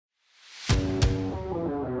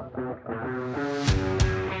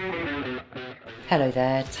Hello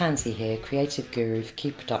there, Tanzy here, creative guru for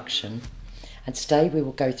Key Production, and today we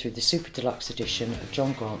will go through the super deluxe edition of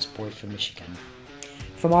John Grant's Boy from Michigan.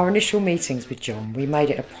 From our initial meetings with John, we made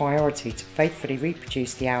it a priority to faithfully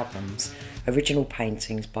reproduce the album's original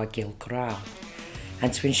paintings by Gil Corral,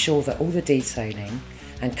 and to ensure that all the detailing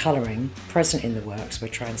and colouring present in the works were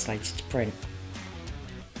translated to print.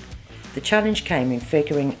 The challenge came in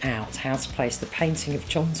figuring out how to place the painting of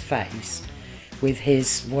John's face with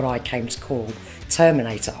his, what I came to call,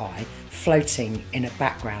 Terminator eye floating in a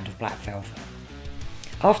background of black velvet.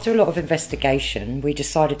 After a lot of investigation, we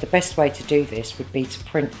decided the best way to do this would be to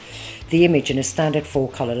print the image in a standard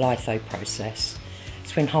 4-colour litho process.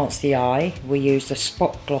 To enhance the eye, we used a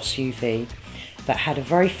spot gloss UV that had a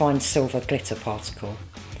very fine silver glitter particle.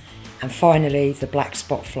 And finally, the black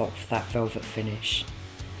spot flop for that velvet finish.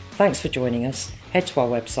 Thanks for joining us. Head to our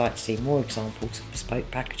website to see more examples of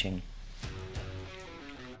bespoke packaging.